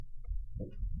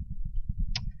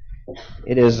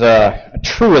It is a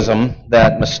truism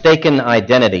that mistaken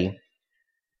identity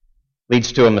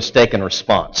leads to a mistaken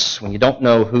response. When you don't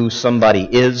know who somebody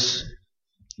is,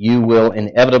 you will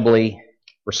inevitably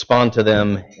respond to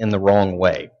them in the wrong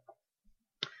way.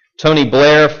 Tony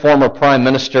Blair, former Prime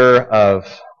Minister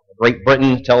of Great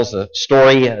Britain, tells a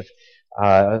story of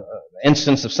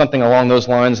instance of something along those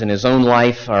lines in his own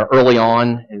life early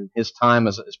on in his time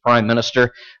as Prime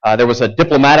Minister. There was a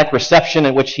diplomatic reception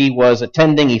at which he was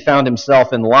attending. He found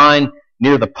himself in line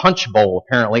near the punch bowl,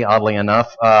 apparently, oddly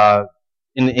enough,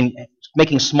 in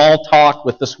making small talk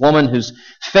with this woman whose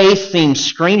face seemed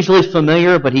strangely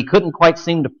familiar, but he couldn't quite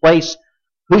seem to place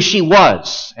who she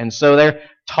was. And so they're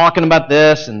talking about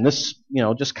this and this,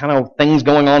 just kind of things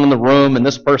going on in the room and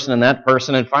this person and that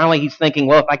person. And finally he's thinking,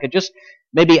 well, if I could just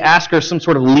maybe ask her some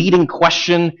sort of leading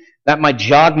question that might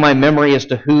jog my memory as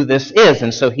to who this is.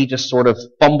 And so he just sort of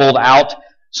fumbled out,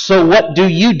 "So what do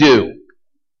you do?"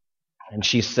 And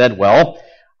she said, "Well,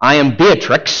 I am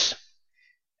Beatrix,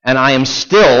 and I am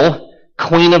still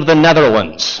Queen of the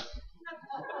Netherlands."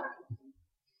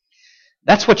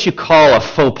 That's what you call a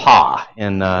faux pas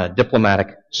in diplomatic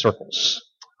circles.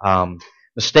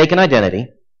 Mistaken identity,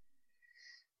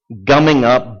 gumming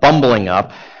up, bumbling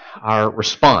up our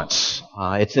response.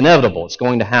 It's inevitable. It's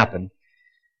going to happen.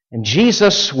 And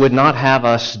Jesus would not have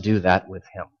us do that with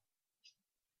him.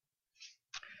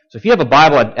 So if you have a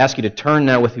Bible, I'd ask you to turn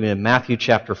now with me to Matthew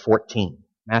chapter 14.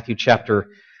 Matthew chapter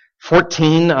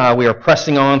 14, we are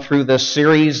pressing on through this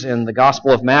series in the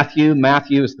Gospel of Matthew.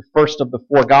 Matthew is the first of the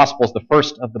four Gospels, the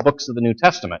first of the books of the New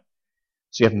Testament.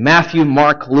 So you have Matthew,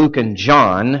 Mark, Luke, and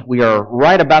John. We are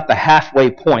right about the halfway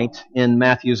point in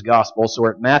Matthew's Gospel. So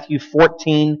we're at Matthew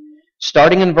 14,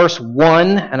 starting in verse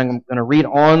 1, and I'm going to read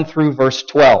on through verse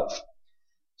 12.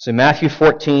 So Matthew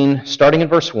 14, starting in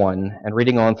verse 1, and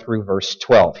reading on through verse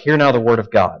 12. Hear now the word of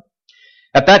God.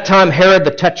 At that time Herod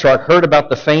the Tetrarch heard about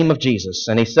the fame of Jesus,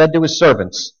 and he said to his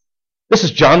servants, "This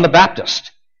is John the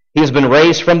Baptist. He has been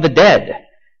raised from the dead.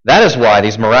 That is why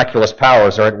these miraculous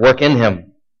powers are at work in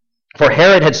him. For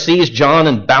Herod had seized John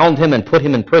and bound him and put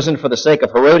him in prison for the sake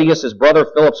of Herodias, his brother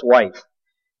Philip's wife,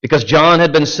 because John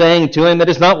had been saying to him, 'It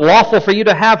is not lawful for you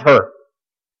to have her.'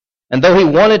 And though he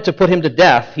wanted to put him to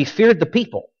death, he feared the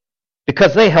people,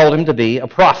 because they held him to be a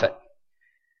prophet.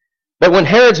 But when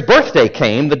Herod's birthday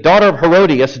came, the daughter of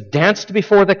Herodias danced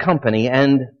before the company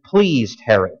and pleased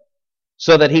Herod,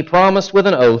 so that he promised with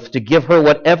an oath to give her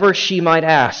whatever she might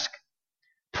ask.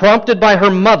 Prompted by her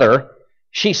mother,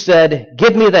 she said,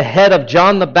 'Give me the head of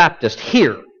John the Baptist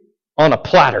here on a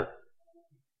platter.'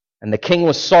 And the king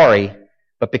was sorry,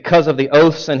 but because of the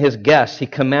oaths and his guests, he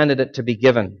commanded it to be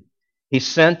given. He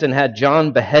sent and had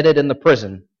John beheaded in the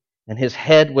prison, and his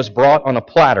head was brought on a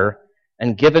platter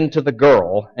and given to the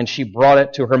girl, and she brought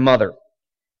it to her mother.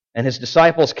 And his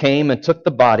disciples came and took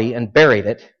the body and buried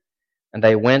it, and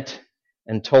they went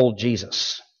and told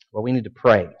Jesus." Well, we need to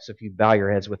pray, so if you bow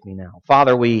your heads with me now.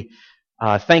 Father, we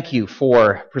thank you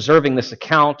for preserving this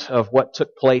account of what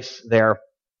took place there.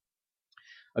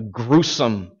 A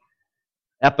gruesome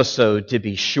episode, to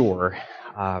be sure.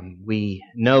 We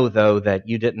know, though, that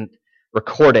you didn't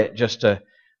record it just to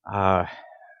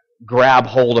grab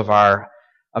hold of our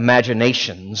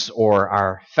imaginations or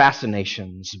our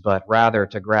fascinations, but rather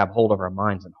to grab hold of our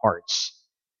minds and hearts,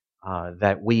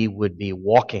 that we would be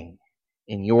walking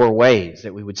in your ways,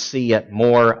 that we would see yet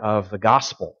more of the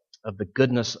gospel, of the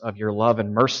goodness of your love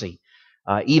and mercy,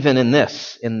 even in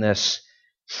this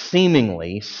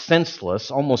seemingly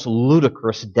senseless, almost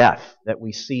ludicrous death that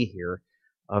we see here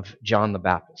of John the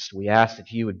Baptist. We ask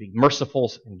that you would be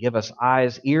merciful and give us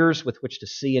eyes, ears with which to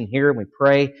see and hear, and we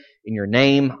pray in your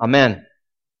name. Amen.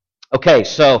 Okay,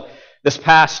 so this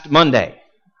past Monday,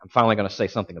 I'm finally going to say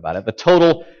something about it, the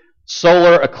total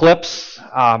solar eclipse,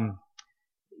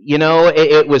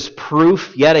 it was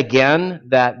proof yet again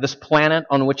that this planet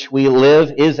on which we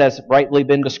live is, as rightly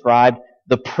been described,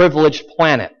 the privileged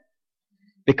planet.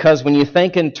 Because when you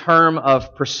think in terms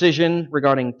of precision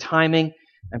regarding timing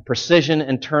and precision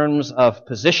in terms of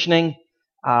positioning,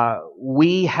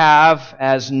 we have,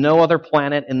 as no other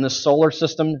planet in the solar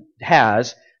system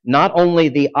has, not only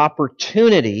the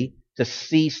opportunity to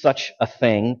see such a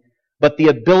thing, but the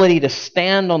ability to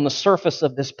stand on the surface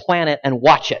of this planet and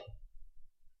watch it.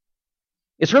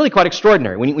 It's really quite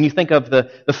extraordinary when you think of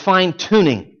the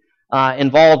fine-tuning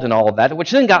involved in all of that,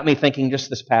 which then got me thinking just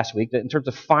this past week that in terms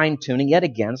of fine-tuning, yet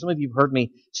again, some of you have heard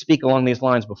me speak along these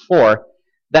lines before,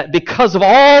 that because of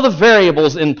all the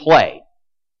variables in play,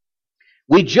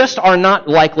 we just are not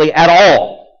likely at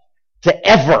all to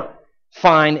ever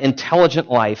find intelligent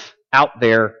life out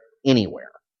there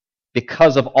anywhere.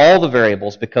 because of all the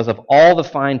variables, because of all the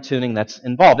fine-tuning that's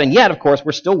involved. And yet, of course,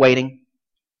 we're still waiting.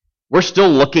 We're still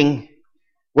looking.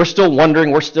 We're still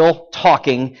wondering. We're still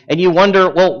talking. And you wonder,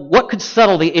 well, what could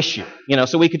settle the issue?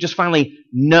 So we could just finally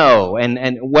know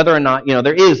and whether or not,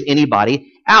 there is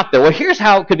anybody out there. Well, here's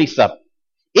how it could be settled.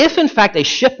 If, in fact, a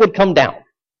ship would come down,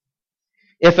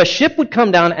 if a ship would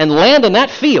come down and land in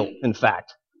that field, in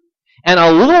fact, and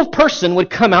a little person would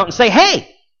come out and say, hey,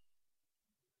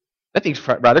 that seems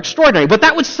rather extraordinary, but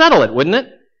that would settle it, wouldn't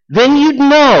it? Then you'd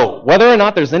know whether or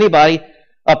not there's anybody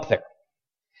up there.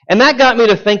 And that got me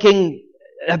to thinking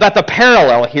about the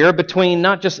parallel here between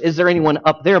not just is there anyone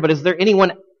up there, but is there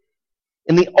anyone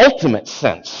in the ultimate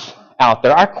sense out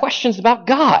there? Our questions about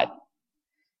God.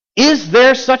 Is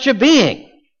there such a being?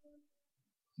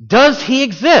 Does he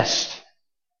exist?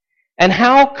 And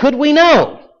how could we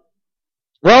know?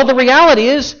 Well, the reality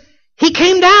is, he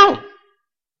came down.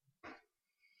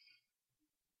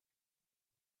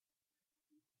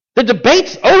 The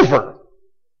debate's over.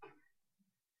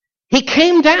 He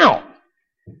came down.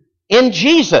 In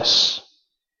Jesus,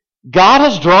 God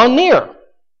has drawn near.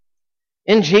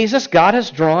 In Jesus, God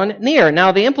has drawn near.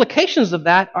 Now, the implications of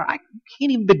that are, I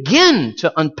can't even begin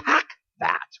to unpack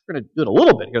that. We're going to do it a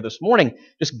little bit here this morning,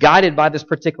 just guided by this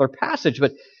particular passage.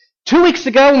 But 2 weeks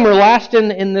ago, when we were last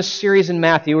in this series in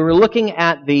Matthew, we were looking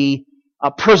at the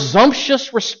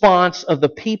presumptuous response of the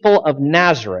people of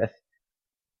Nazareth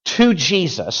to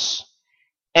Jesus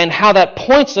and how that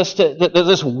points us to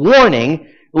this warning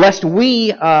lest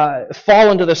we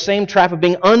fall into the same trap of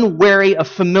being unwary of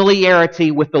familiarity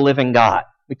with the living God.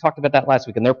 We talked about that last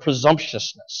week, and their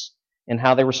presumptuousness in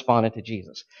how they responded to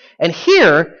Jesus. And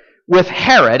here, with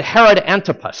Herod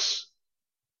Antipas,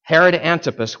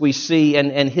 we see,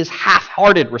 and his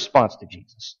half-hearted response to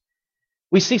Jesus,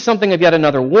 we see something of yet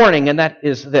another warning, and that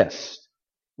is this.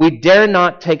 We dare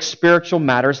not take spiritual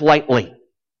matters lightly.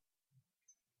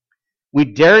 We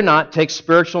dare not take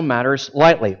spiritual matters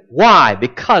lightly. Why?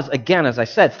 Because, again, as I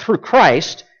said, through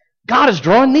Christ, God has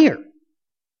drawn near.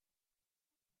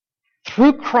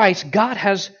 Through Christ, God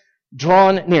has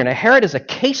drawn near. Now, Herod is a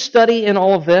case study in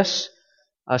all of this.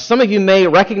 Some of you may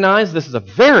recognize this is a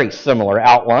very similar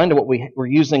outline to what we were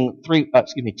using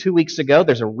 2 weeks ago.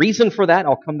 There's a reason for that.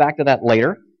 I'll come back to that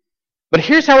later. But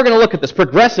here's how we're going to look at this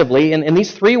progressively in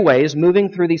these three ways,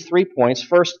 moving through these 3 points.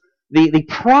 First, the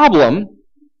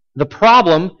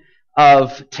problem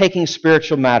of taking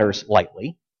spiritual matters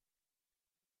lightly.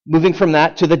 Moving from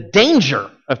that to the danger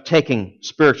of taking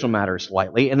spiritual matters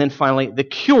lightly. And then finally, the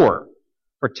cure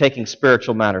for taking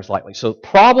spiritual matters lightly. So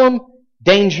problem,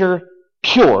 danger,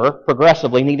 cure,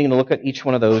 progressively needing to look at each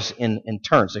one of those in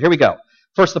turn. So here we go.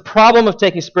 First, the problem of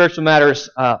taking spiritual matters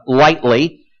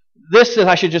lightly. This is,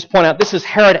 I should just point out, this is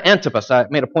Herod Antipas. I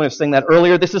made a point of saying that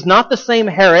earlier. This is not the same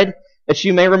Herod that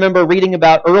you may remember reading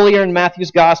about earlier in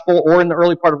Matthew's Gospel or in the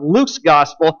early part of Luke's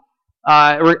Gospel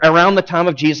around the time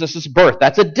of Jesus' birth.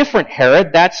 That's a different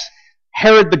Herod. That's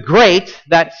Herod the Great.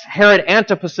 That's Herod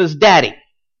Antipas' daddy.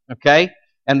 Okay?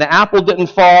 And the apple didn't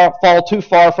fall too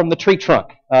far from the tree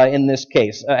trunk in this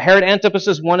case. Herod Antipas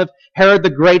is one of Herod the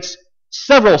Great's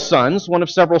several sons, one of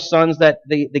several sons that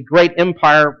the great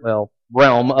empire,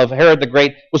 realm of Herod the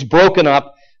Great was broken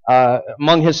up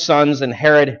among his sons, and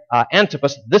Herod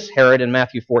Antipas, this Herod in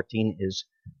Matthew 14, is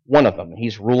one of them.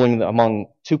 He's ruling among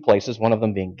two places, one of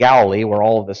them being Galilee, where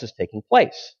all of this is taking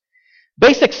place.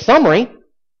 Basic summary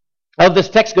of this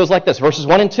text goes like this, verses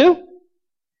 1 and 2.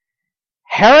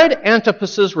 Herod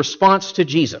Antipas' response to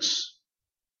Jesus.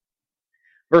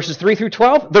 Verses 3 through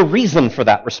 12, the reason for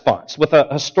that response, with a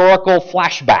historical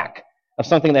flashback of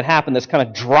something that happened that's kind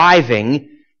of driving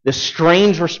this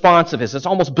strange response of his. It's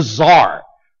almost bizarre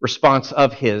response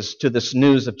of his to this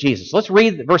news of Jesus. Let's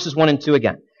read verses 1 and 2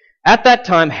 again. At that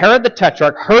time, Herod the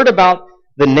Tetrarch heard about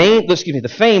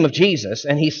the fame of Jesus,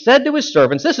 and he said to his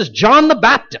servants, this is John the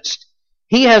Baptist.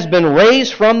 He has been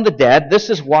raised from the dead. This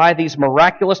is why these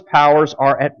miraculous powers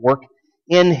are at work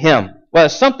in him. Well,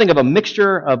 it's something of a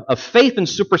mixture of faith and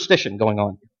superstition going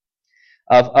on here.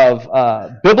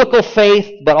 Of biblical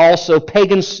faith, but also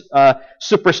pagan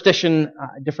superstition,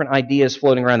 different ideas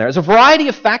floating around there. There's a variety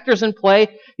of factors in play.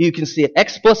 You can see it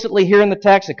explicitly here in the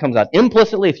text. It comes out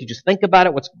implicitly if you just think about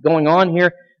it, what's going on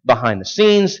here behind the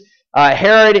scenes.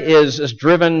 Herod is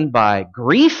driven by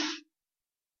grief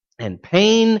and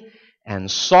pain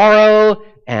and sorrow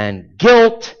and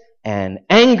guilt and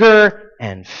anger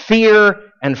and fear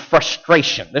and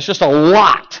frustration. There's just a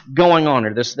lot going on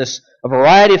here. There's a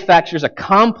variety of factors, a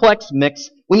complex mix.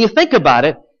 When you think about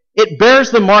it, it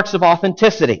bears the marks of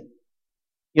authenticity.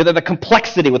 The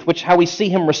complexity with which how we see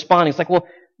him responding. It's like, well,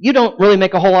 you don't really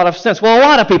make a whole lot of sense. Well, a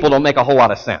lot of people don't make a whole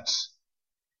lot of sense.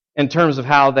 in terms of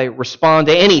how they respond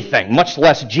to anything, much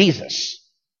less Jesus.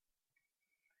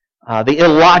 The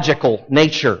illogical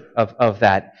nature of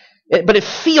that. But it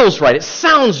feels right, it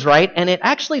sounds right, and it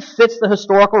actually fits the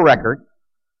historical record.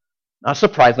 Not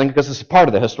surprisingly, because it's part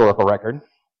of the historical record.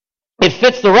 It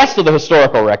fits the rest of the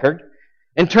historical record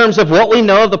in terms of what we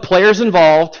know of the players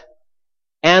involved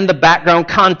and the background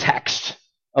context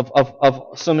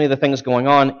of so many of the things going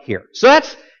on here. So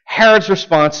that's Herod's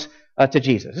response to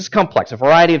Jesus. It's complex, a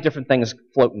variety of different things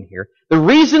floating here. The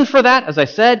reason for that, as I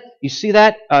said, you see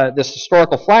that, this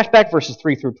historical flashback, verses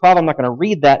 3 through 12. I'm not going to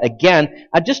read that again.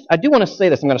 I do want to say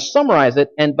this. I'm going to summarize it,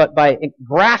 but by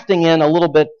grafting in a little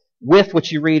bit with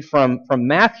what you read from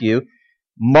Matthew,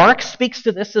 Mark speaks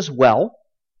to this as well.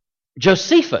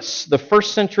 Josephus, the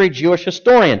first century Jewish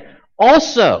historian,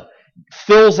 also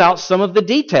fills out some of the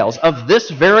details of this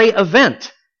very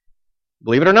event,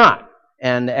 believe it or not.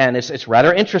 And it's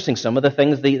rather interesting, some of the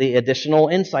things, the additional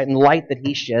insight and light that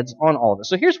he sheds on all of this.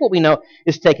 So here's what we know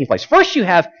is taking place. First, you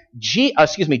have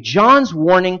John's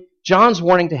warning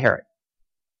to Herod.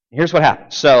 Here's what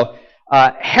happens. So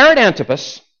Herod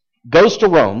Antipas goes to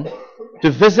Rome to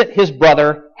visit his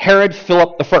brother Herod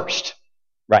Philip I.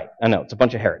 Right, I know, it's a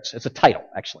bunch of Herods. It's a title,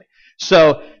 actually.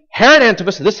 So Herod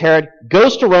Antipas, this Herod,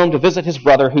 goes to Rome to visit his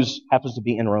brother, who happens to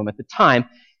be in Rome at the time.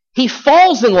 He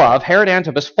falls in love, Herod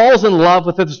Antipas falls in love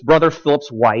with his brother Philip's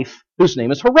wife, whose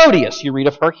name is Herodias. You read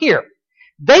of her here.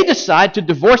 They decide to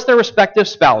divorce their respective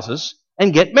spouses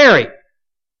and get married.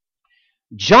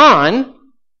 John,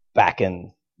 back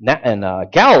in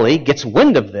Galilee, gets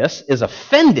wind of this, is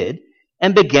offended,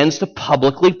 and begins to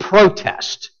publicly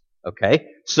protest. Okay?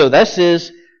 So this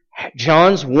is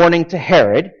John's warning to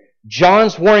Herod.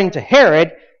 John's warning to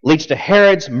Herod leads to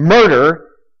Herod's murder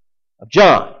of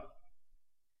John.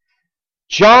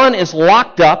 John is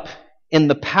locked up in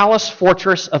the palace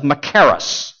fortress of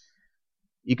Machaerus.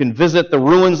 You can visit the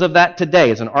ruins of that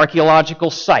today. It's an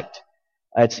archaeological site.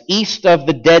 It's east of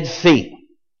the Dead Sea.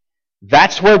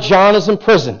 That's where John is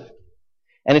imprisoned.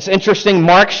 And it's interesting,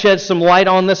 Mark sheds some light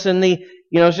on this in the,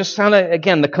 just kind of,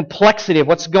 again, the complexity of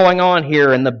what's going on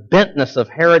here and the bentness of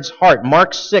Herod's heart.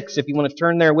 Mark 6, if you want to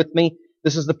turn there with me,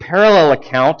 this is the parallel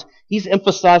account. He's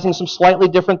emphasizing some slightly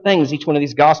different things, each one of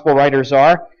these gospel writers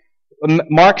are.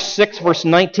 Mark 6, verse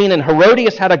 19, and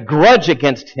Herodias had a grudge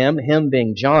against him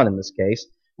being John in this case.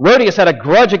 Herodias had a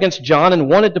grudge against John and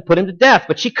wanted to put him to death,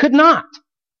 but she could not.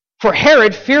 For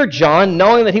Herod feared John,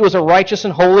 knowing that he was a righteous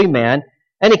and holy man,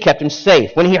 and he kept him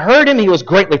safe. When he heard him, he was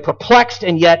greatly perplexed,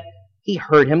 and yet he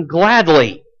heard him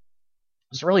gladly.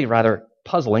 It's really rather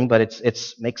puzzling, but it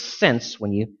makes sense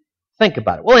when you think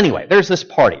about it. Well, anyway, there's this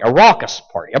party, a raucous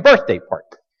party, a birthday party.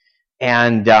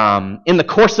 And in the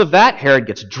course of that, Herod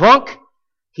gets drunk.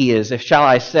 He is, shall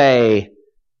I say,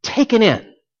 taken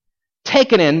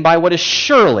in by what is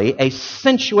surely a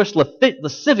sensuous,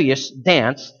 lascivious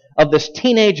dance of this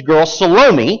teenage girl,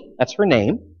 Salome, that's her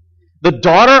name, the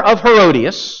daughter of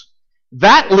Herodias.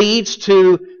 That leads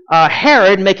to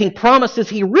Herod making promises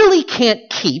he really can't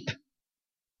keep.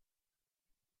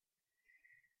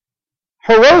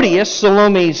 Herodias,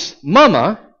 Salome's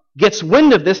mama, gets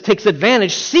wind of this, takes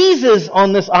advantage, seizes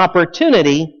on this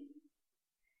opportunity,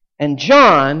 and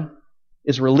John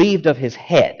is relieved of his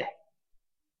head.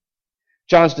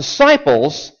 John's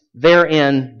disciples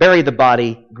therein bury the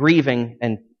body, grieving,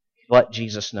 and let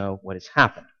Jesus know what has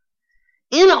happened.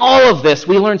 In all of this,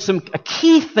 we learn a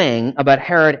key thing about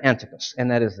Herod Antipas,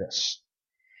 and that is this.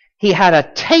 He had a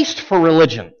taste for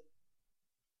religion.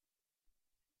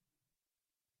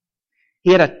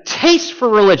 He had a taste for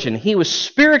religion. He was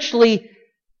spiritually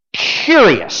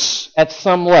curious at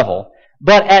some level.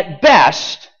 But at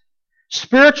best,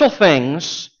 spiritual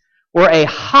things were a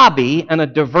hobby and a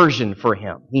diversion for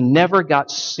him. He never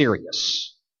got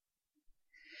serious.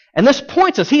 And this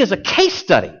points us, he is a case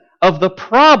study of the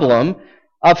problem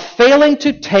of failing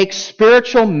to take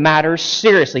spiritual matters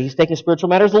seriously. He's taking spiritual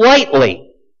matters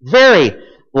lightly, very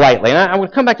lightly. And I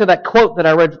would come back to that quote that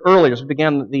I read earlier as we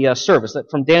began the service,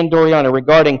 that from Dan Doriano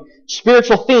regarding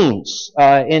spiritual themes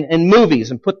in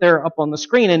movies, and put there up on the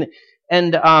screen.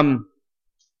 And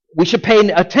we should pay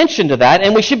attention to that,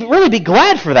 and we should really be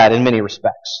glad for that in many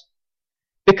respects.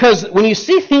 Because when you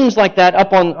see themes like that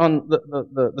up on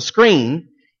the screen,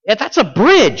 that's a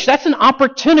bridge. That's an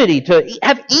opportunity to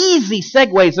have easy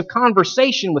segues of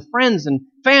conversation with friends and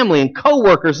family and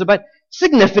coworkers about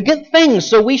significant things.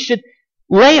 So we should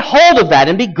lay hold of that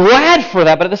and be glad for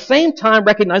that, but at the same time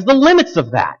recognize the limits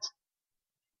of that.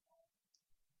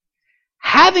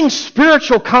 Having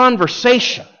spiritual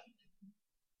conversation,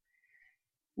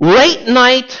 late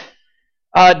night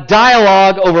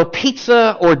dialogue over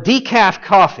pizza or decaf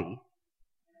coffee,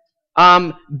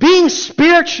 being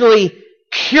spiritually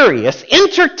curious,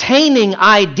 entertaining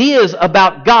ideas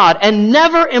about God, and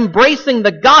never embracing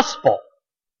the gospel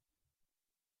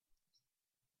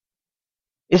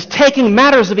is taking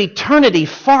matters of eternity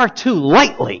far too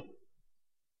lightly.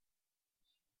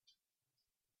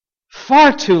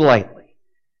 Far too lightly.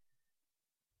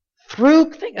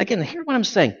 Again, hear what I'm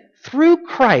saying. Through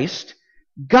Christ,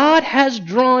 God has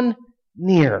drawn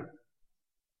near.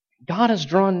 God has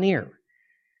drawn near.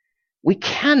 We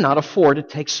cannot afford to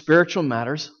take spiritual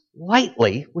matters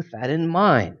lightly with that in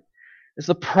mind. There's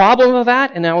the problem of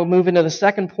that, and now we'll move into the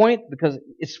second point because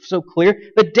it's so clear.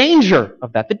 The danger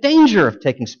of that, the danger of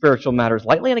taking spiritual matters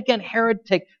lightly. And again, Herod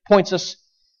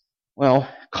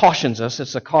cautions us.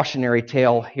 It's a cautionary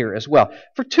tale here as well.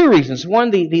 For two reasons. One,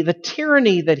 the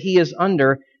tyranny that he is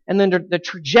under, and then the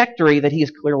trajectory that he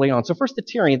is clearly on. So first, the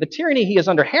tyranny. The tyranny he is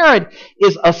under. Herod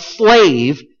is a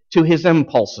slave to his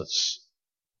impulses.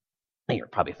 Now you're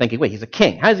probably thinking, wait, he's a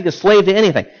king. How is he a slave to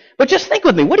anything? But just think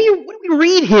with me. What do we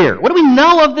read here? What do we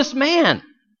know of this man?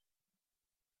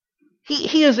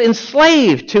 He is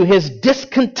enslaved to his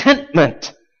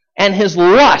discontentment and his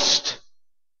lust.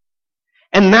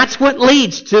 And that's what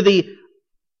leads to the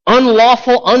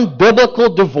unlawful,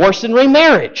 unbiblical divorce and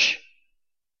remarriage.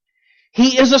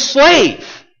 He is a slave.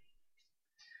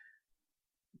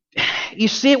 You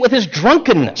see it with his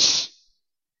drunkenness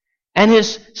and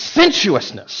his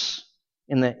sensuousness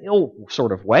in the ill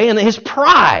sort of way, and his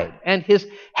pride and his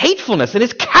hatefulness and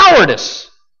his cowardice,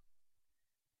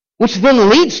 which then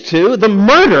leads to the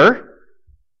murder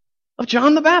of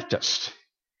John the Baptist.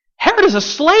 Herod is a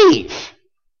slave.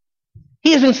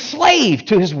 He is enslaved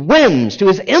to his whims, to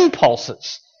his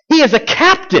impulses. He is a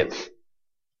captive.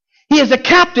 He is a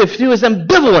captive to his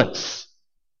ambivalence,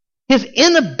 his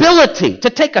inability to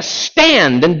take a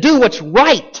stand and do what's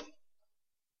right.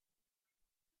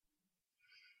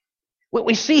 What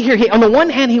we see here, on the one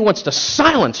hand, he wants to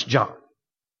silence John.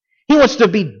 He wants to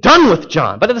be done with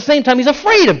John, but at the same time, he's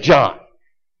afraid of John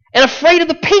and afraid of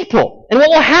the people and what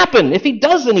will happen if he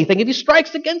does anything, if he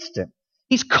strikes against him.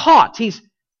 He's caught. He's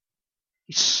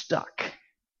stuck.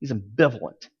 He's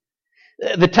ambivalent.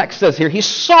 The text says here, he's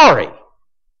sorry.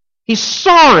 He's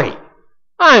sorry.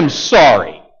 I'm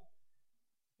sorry.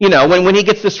 You know, when he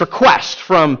gets this request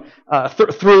from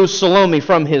through Salome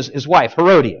from his wife,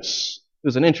 Herodias,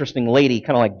 who's an interesting lady,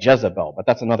 kind of like Jezebel, but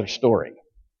that's another story.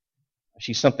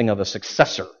 She's something of a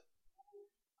successor.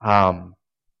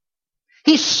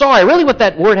 He's sorry. Really what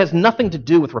that word has nothing to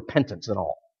do with repentance at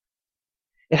all.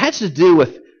 It has to do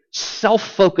with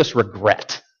self-focused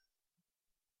regret.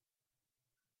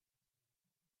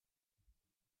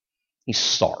 He's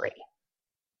sorry.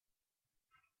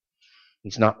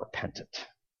 He's not repentant.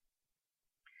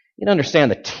 You can understand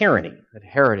the tyranny that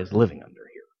Herod is living under here.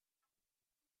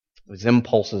 His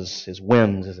impulses, his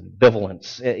whims, his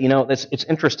ambivalence. You know, it's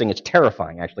interesting. It's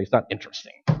terrifying, actually. It's not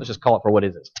interesting. Let's just call it for what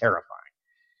it is. It's terrifying.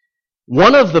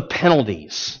 One of the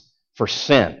penalties for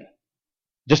sin,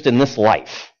 just in this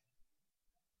life,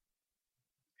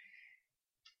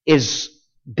 is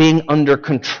being under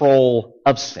control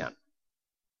of sin.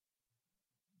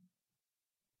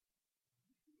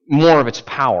 More of its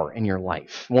power in your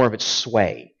life, more of its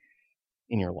sway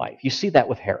in your life. You see that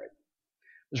with Herod.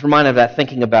 I was reminded of that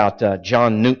thinking about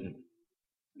John Newton.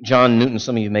 John Newton,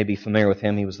 some of you may be familiar with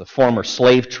him. He was the former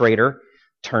slave trader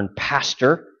turned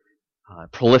pastor,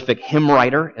 prolific hymn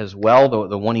writer as well.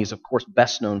 The one he's, of course,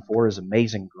 best known for is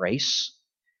Amazing Grace.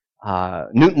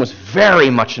 Newton was very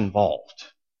much involved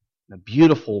in a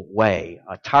beautiful way,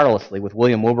 tirelessly, with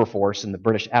William Wilberforce and the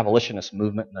British abolitionist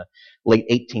movement in the late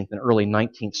 18th and early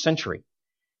 19th century.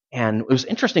 And it was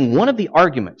interesting, one of the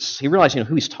arguments, he realized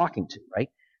who he's talking to, right?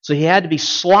 So he had to be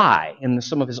sly in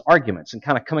some of his arguments and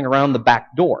kind of coming around the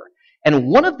back door. And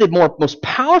one of the most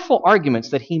powerful arguments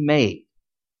that he made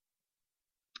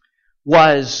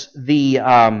was the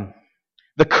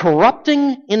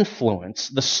corrupting influence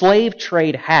the slave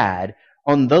trade had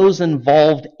on those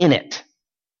involved in it.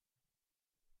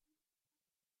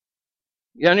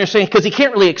 You understand? Because he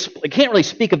can't really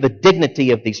speak of the dignity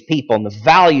of these people and the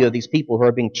value of these people who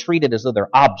are being treated as though they're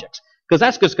objects. Because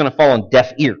that's just going to fall on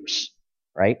deaf ears,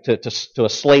 right, to a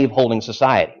slave-holding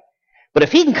society. But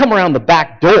if he can come around the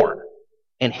back door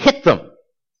and hit them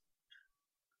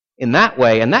in that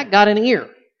way, and that got an ear.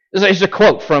 There's a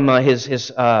quote from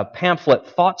his pamphlet,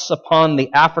 Thoughts Upon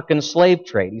the African Slave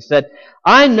Trade. He said,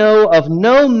 "I know of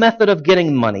no method of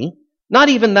getting money, not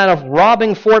even that of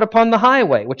robbing for it upon the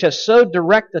highway, which has so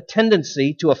direct a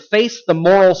tendency to efface the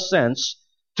moral sense,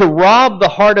 to rob the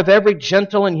heart of every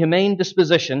gentle and humane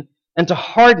disposition, and to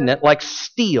harden it like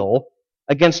steel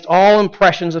against all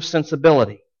impressions of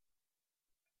sensibility."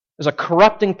 There's a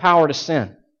corrupting power to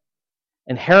sin.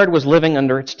 And Herod was living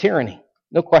under its tyranny.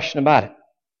 No question about it.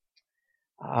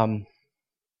 But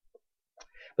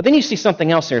then you see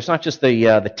something else here. It's not just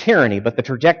the tyranny, but the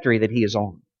trajectory that he is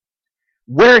on.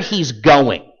 Where he's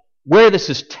going. Where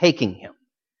this is taking him.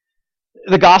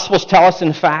 The Gospels tell us,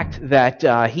 in fact,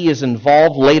 that he is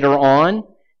involved later on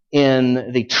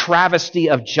in the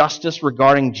travesty of justice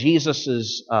regarding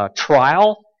Jesus'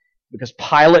 trial, because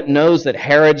Pilate knows that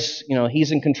Herod's,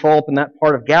 he's in control up in that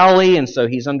part of Galilee, and so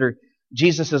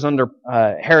Jesus is under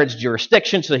Herod's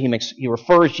jurisdiction, so he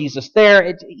refers Jesus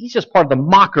there. He's just part of the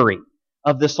mockery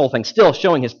of this whole thing, still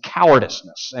showing his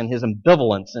cowardiceness and his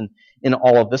ambivalence in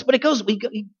all of this. But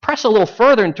we press a little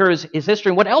further into his history,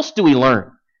 and what else do we learn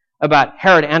about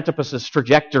Herod Antipas'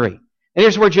 trajectory? And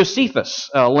here's where Josephus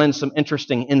lends some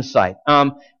interesting insight.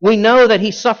 We know that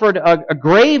he suffered a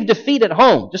grave defeat at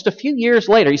home just a few years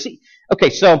later. You see, okay,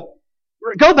 so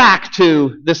go back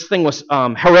to this thing with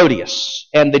Herodias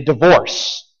and the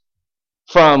divorce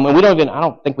from, and I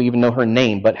don't think we even know her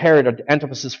name, but Herod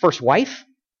Antipas' first wife.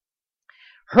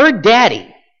 Her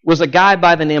daddy was a guy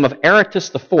by the name of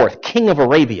Aretas IV, king of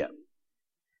Arabia,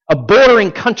 a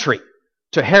bordering country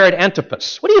to Herod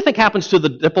Antipas. What do you think happens to the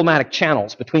diplomatic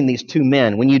channels between these two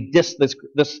men when you diss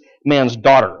this man's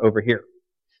daughter over here?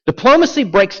 Diplomacy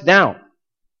breaks down.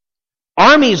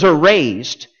 Armies are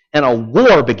raised and a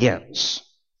war begins.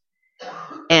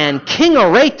 And King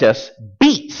Aretas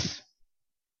beats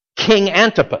King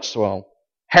Antipas,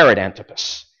 Herod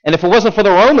Antipas. And if it wasn't for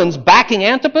the Romans backing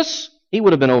Antipas, he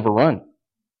would have been overrun.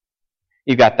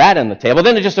 You've got that on the table.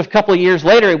 Then just a couple of years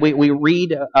later, we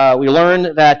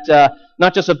learn that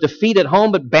not just of defeat at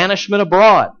home, but banishment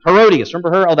abroad. Herodias,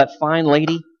 remember her? Oh, that fine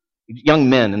lady? Young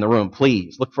men in the room,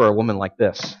 please, look for a woman like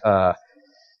this.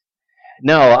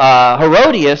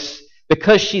 Herodias,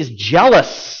 because she's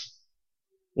jealous,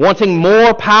 wanting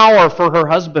more power for her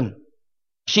husband,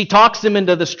 she talks him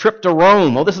into this trip to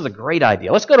Rome. Oh, this is a great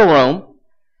idea. Let's go to Rome.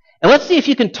 And let's see if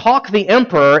you can talk the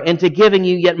emperor into giving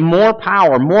you yet more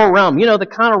power, more realm. The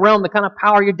kind of realm, the kind of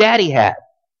power your daddy had.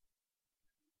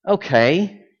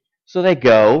 Okay, so they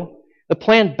go. The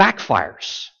plan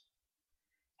backfires.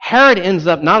 Herod ends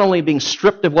up not only being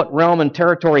stripped of what realm and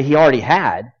territory he already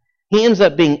had, he ends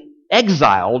up being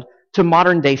exiled to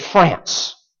modern-day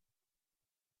France.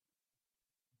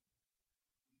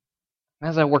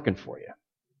 How's that working for you?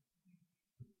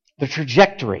 The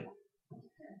trajectory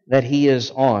that he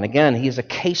is on. Again, he is a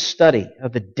case study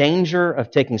of the danger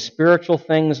of taking spiritual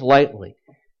things lightly.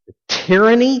 The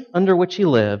tyranny under which he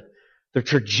lived, the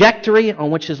trajectory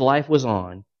on which his life was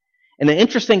on. And the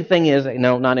interesting thing is,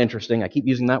 no, not interesting, I keep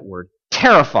using that word,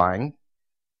 terrifying.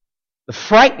 The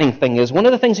frightening thing is, one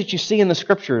of the things that you see in the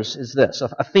Scriptures is this,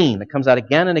 a theme that comes out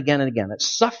again and again and again, that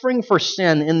suffering for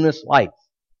sin in this life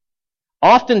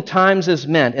oftentimes is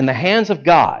meant in the hands of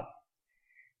God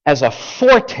as a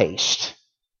foretaste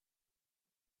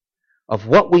of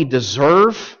what we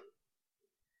deserve,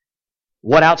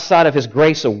 what outside of His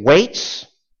grace awaits,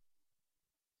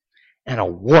 and a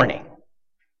warning.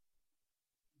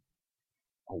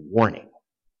 A warning.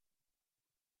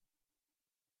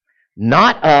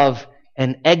 Not of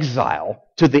an exile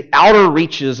to the outer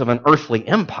reaches of an earthly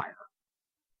empire,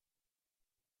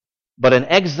 but an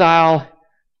exile,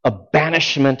 a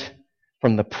banishment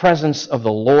from the presence of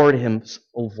the Lord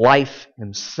of life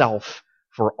Himself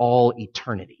for all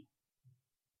eternity.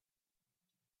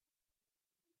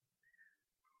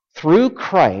 Through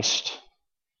Christ,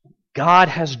 God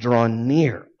has drawn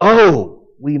near. Oh,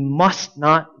 we must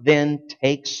not then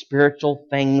take spiritual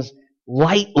things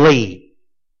lightly.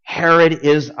 Herod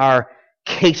is our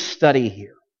case study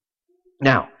here.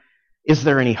 Now, is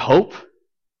there any hope?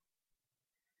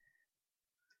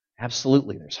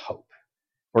 Absolutely, there's hope.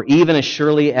 For even as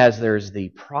surely as there's the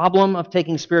problem of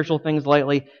taking spiritual things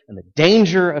lightly and the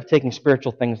danger of taking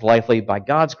spiritual things lightly, by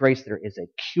God's grace there is a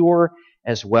cure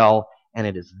as well. And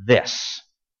it is this.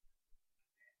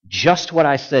 Just what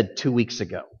I said 2 weeks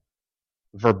ago,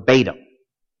 verbatim,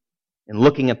 in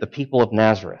looking at the people of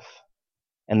Nazareth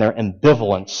and their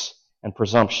ambivalence and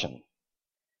presumption.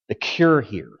 The cure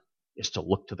here is to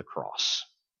look to the cross.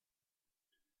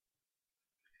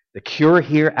 The cure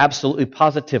here, absolutely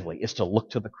positively, is to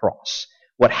look to the cross.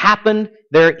 What happened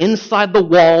there inside the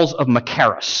walls of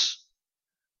Machaerus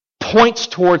points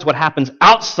towards what happens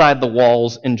outside the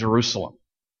walls in Jerusalem.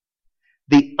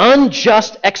 The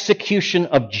unjust execution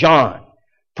of John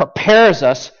prepares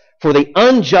us for the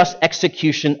unjust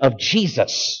execution of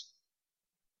Jesus.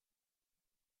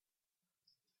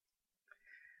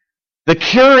 The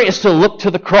cure is to look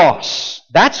to the cross.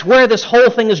 That's where this whole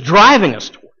thing is driving us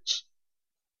towards.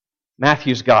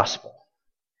 Matthew's Gospel.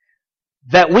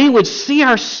 that we would see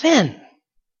our sin.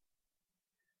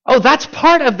 Oh, that's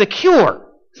part of the cure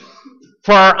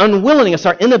for our unwillingness,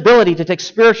 our inability to take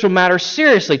spiritual matters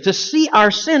seriously, to see our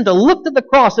sin, to look to the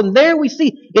cross, and there we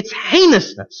see its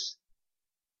heinousness.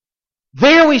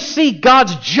 There we see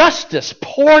God's justice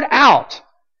poured out,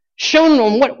 shown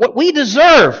on what we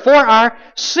deserve for our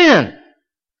sin.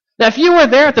 Now, if you were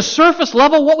there at the surface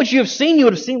level, what would you have seen? You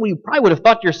would have seen, well, you probably would have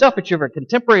thought to yourself, if you were a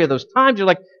contemporary of those times, you're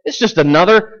like, it's just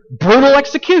another brutal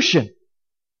execution.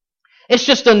 It's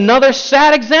just another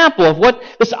sad example of what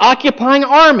this occupying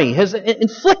army has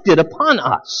inflicted upon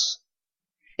us.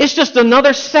 It's just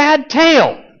another sad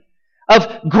tale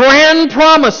of grand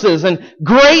promises and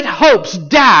great hopes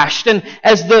dashed, and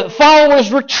as the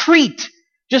followers retreat,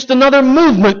 just another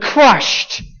movement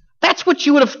crushed. That's what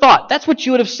you would have thought. That's what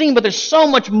you would have seen, but there's so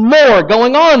much more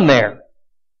going on there.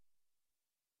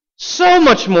 So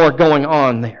much more going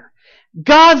on there.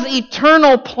 God's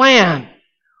eternal plan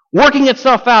working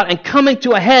itself out and coming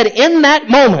to a head in that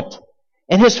moment,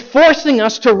 and His forcing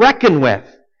us to reckon with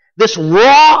this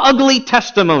raw, ugly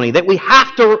testimony that we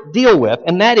have to deal with,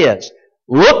 and that is,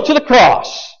 look to the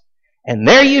cross, and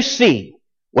there you see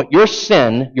what your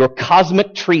sin, your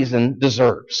cosmic treason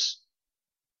deserves.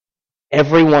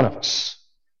 Every one of us.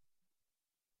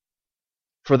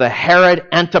 For the Herod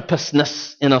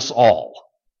Antipasness in us all.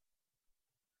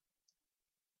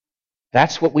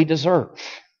 That's what we deserve.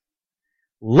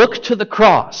 Look to the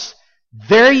cross.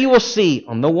 There you will see,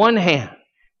 on the one hand,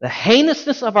 the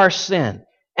heinousness of our sin,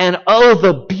 and oh,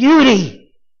 the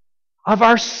beauty of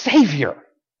our Savior.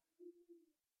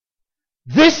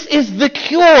 This is the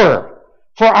cure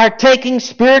for our taking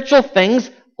spiritual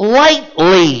things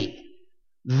lightly.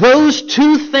 Those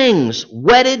two things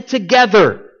wedded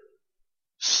together.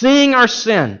 Seeing our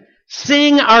sin,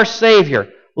 seeing our Savior,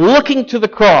 looking to the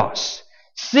cross,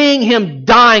 seeing Him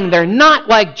dying there, not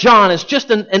like John as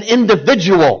just an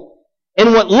individual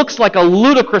in what looks like a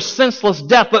ludicrous, senseless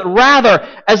death, but rather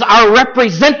as our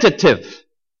representative,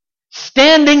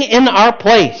 standing in our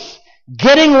place,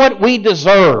 getting what we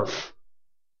deserve.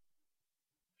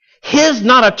 His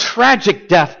not a tragic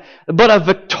death, but a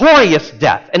victorious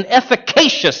death, an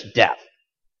efficacious death.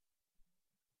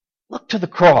 Look to the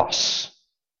cross.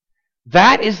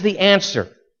 That is the answer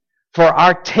for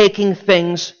our taking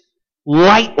things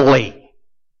lightly.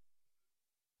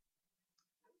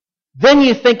 Then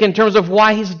you think in terms of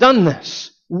why He's done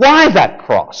this. Why that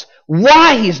cross?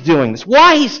 Why He's doing this?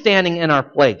 Why He's standing in our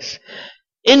place?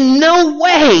 In no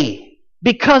way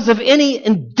because of any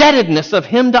indebtedness of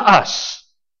Him to us.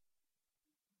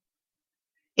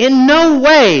 In no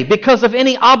way because of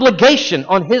any obligation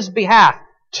on His behalf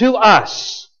to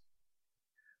us.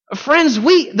 Friends,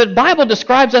 the Bible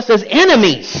describes us as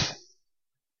enemies.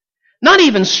 Not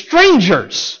even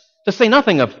strangers, to say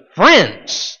nothing of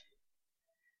friends.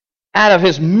 Out of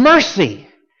His mercy,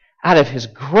 out of His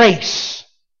grace.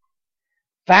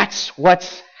 That's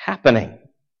what's happening.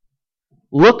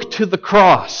 Look to the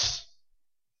cross.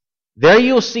 There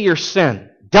you'll see your sin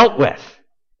dealt with,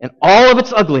 and all of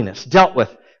its ugliness dealt with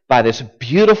by this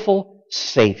beautiful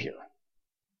Savior.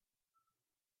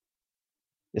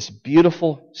 This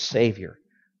beautiful Savior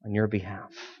on your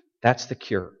behalf. That's the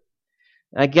cure.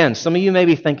 Again, some of you may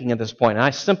be thinking at this point, and I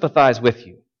sympathize with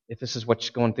you if this is what's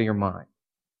going through your mind.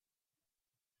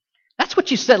 That's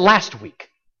what you said last week,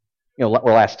 or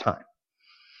last time.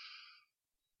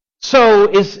 So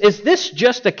is this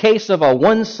just a case of a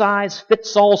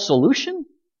one-size-fits-all solution?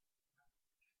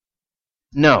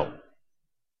 No.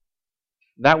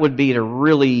 That would be to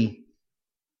really,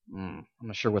 I'm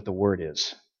not sure what the word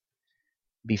is,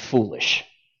 be foolish.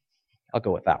 I'll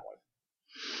go with that one.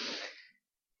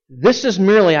 This is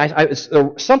merely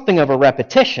something of a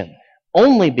repetition,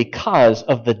 only because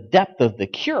of the depth of the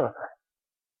cure.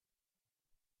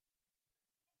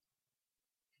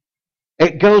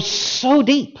 It goes so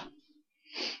deep.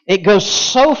 It goes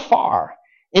so far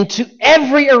into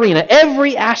every arena,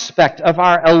 every aspect of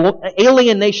our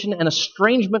alienation and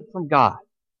estrangement from God.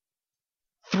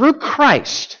 Through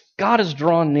Christ, God is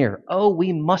drawn near. Oh,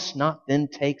 we must not then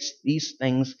take these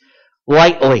things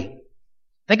lightly.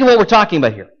 Think of what we're talking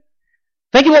about here.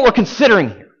 Think of what we're considering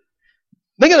here.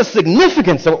 Think of the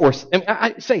significance of what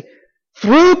I say.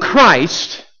 Through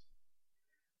Christ,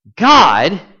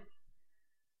 God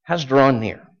has drawn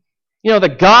near. You know, the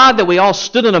God that we all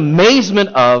stood in amazement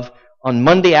of on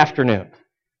Monday afternoon.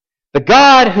 The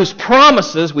God whose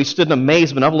promises we stood in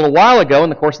amazement of a little while ago in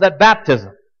the course of that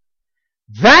baptism.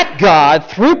 That God,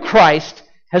 through Christ,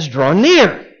 has drawn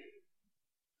near.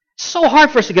 It's so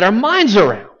hard for us to get our minds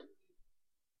around.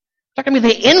 It's talking about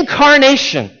the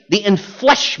incarnation, the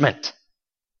enfleshment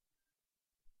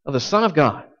of the Son of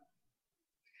God.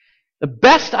 The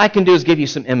best I can do is give you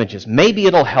some images. Maybe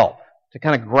it'll help to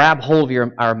kind of grab hold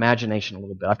of our imagination a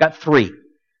little bit. I've got 3.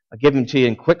 I'll give them to you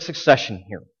in quick succession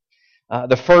here.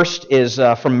 The first is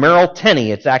from Merrill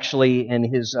Tenney. It's actually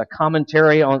in his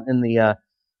commentary in the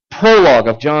prologue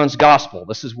of John's Gospel.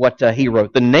 This is what he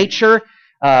wrote. The nature,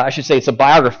 I should say it's a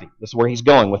biography. This is where he's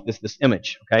going with this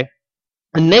image, okay?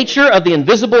 The nature of the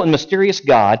invisible and mysterious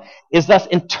God is thus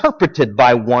interpreted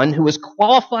by one who is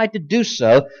qualified to do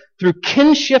so through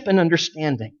kinship and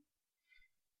understanding.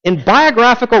 In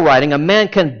biographical writing, a man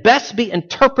can best be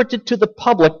interpreted to the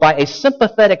public by a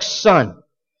sympathetic son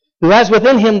who has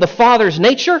within him the Father's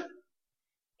nature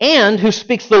and who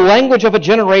speaks the language of a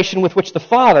generation with which the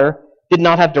Father did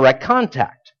not have direct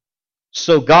contact.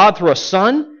 So God, through a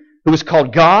Son who is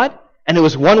called God and who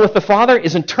is one with the Father,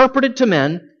 is interpreted to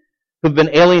men who have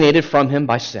been alienated from him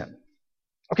by sin.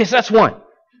 Okay, so that's one.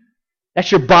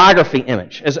 That's your biography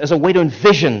image as a way to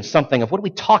envision something of what are we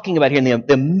talking about here in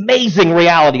the amazing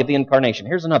reality of the incarnation.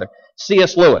 Here's another.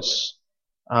 C.S. Lewis,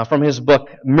 from his book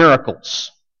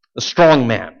Miracles, the strong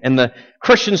man. In the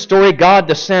Christian story, God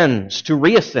descends to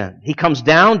reascend. He comes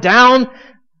down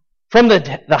from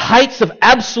the heights of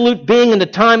absolute being into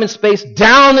time and space,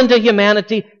 down into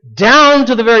humanity, down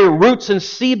to the very roots and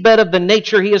seabed of the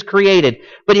nature he has created.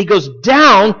 But he goes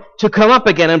down to come up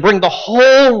again and bring the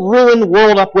whole ruined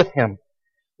world up with him.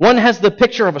 One has the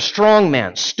picture of a strong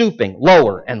man stooping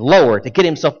lower and lower to get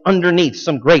himself underneath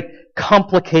some great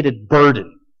complicated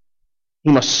burden.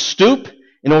 He must stoop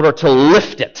in order to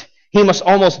lift it. He must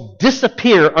almost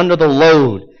disappear under the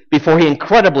load before he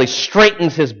incredibly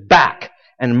straightens his back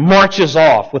and marches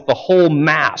off with the whole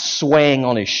mass swaying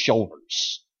on his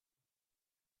shoulders.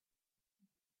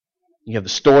 You have the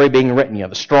story being written. You have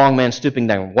the strong man stooping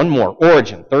down. One more.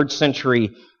 Origen, 3rd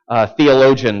century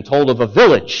theologian, told of a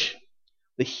village.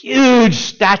 The huge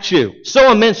statue,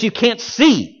 so immense you can't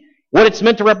see what it's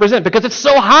meant to represent because it's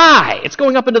so high. It's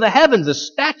going up into the heavens, this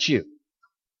statue.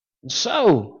 And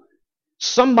so,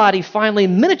 somebody finally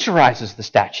miniaturizes the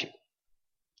statue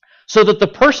so that the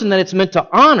person that it's meant to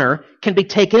honor can be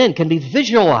taken in, can be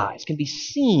visualized, can be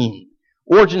seen.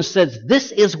 Origen says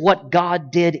this is what God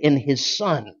did in his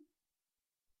Son.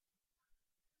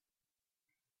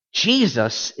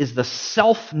 Jesus is the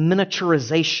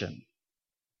self-miniaturization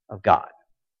of God.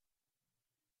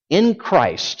 In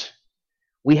Christ,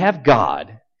 we have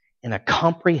God in a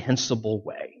comprehensible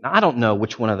way. Now, I don't know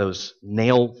which one of those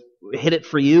hit it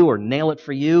for you or nail it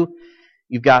for you.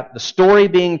 You've got the story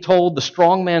being told, the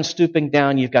strong man stooping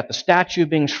down. You've got the statue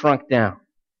being shrunk down.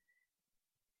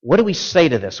 What do we say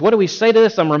to this? What do we say to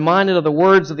this? I'm reminded of the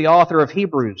words of the author of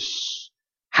Hebrews.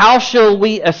 How shall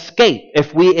we escape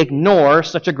if we ignore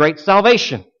such a great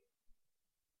salvation?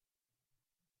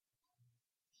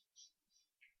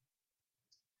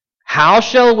 How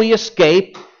shall we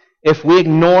escape if we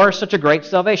ignore such a great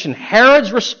salvation?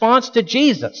 Herod's response to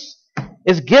Jesus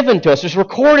is given to us, is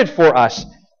recorded for us,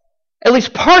 at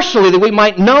least partially, that we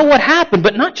might know what happened,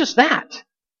 but not just that.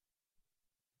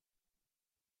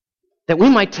 That we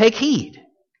might take heed.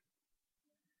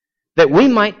 That we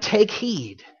might take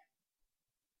heed.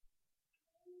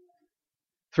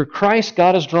 Through Christ,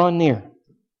 God has drawn near.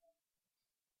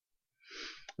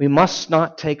 We must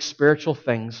not take spiritual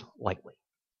things lightly.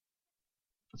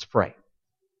 Let's pray.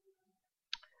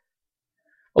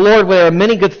 Oh Lord, there are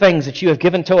many good things that you have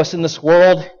given to us in this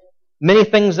world, many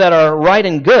things that are right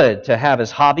and good to have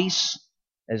as hobbies,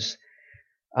 as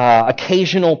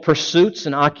occasional pursuits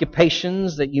and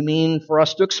occupations that you mean for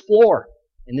us to explore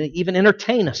and even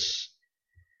entertain us.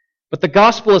 But the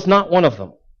gospel is not one of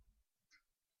them.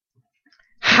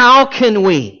 How can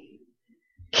we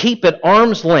keep at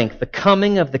arm's length the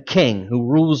coming of the King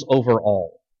who rules over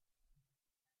all?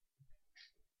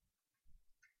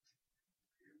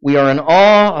 We are in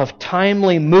awe of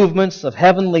timely movements of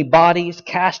heavenly bodies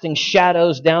casting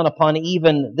shadows down upon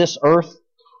even this earth.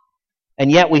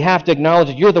 And yet we have to acknowledge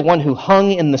that you're the one who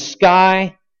hung in the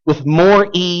sky with more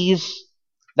ease,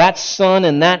 that sun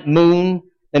and that moon,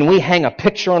 than we hang a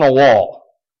picture on a wall.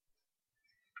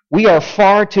 We are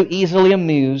far too easily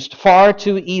amused, far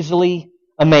too easily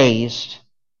amazed.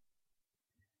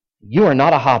 You are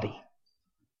not a hobby.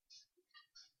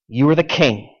 You are the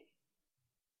King.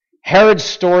 Herod's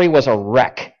story was a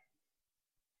wreck.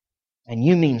 And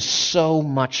you mean so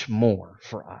much more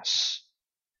for us.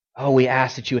 Oh, we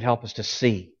ask that you would help us to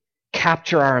see,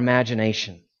 capture our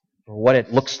imagination for what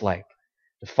it looks like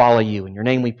to follow you. In your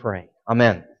name we pray.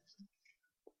 Amen.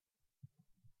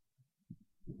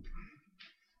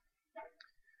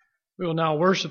 We will now worship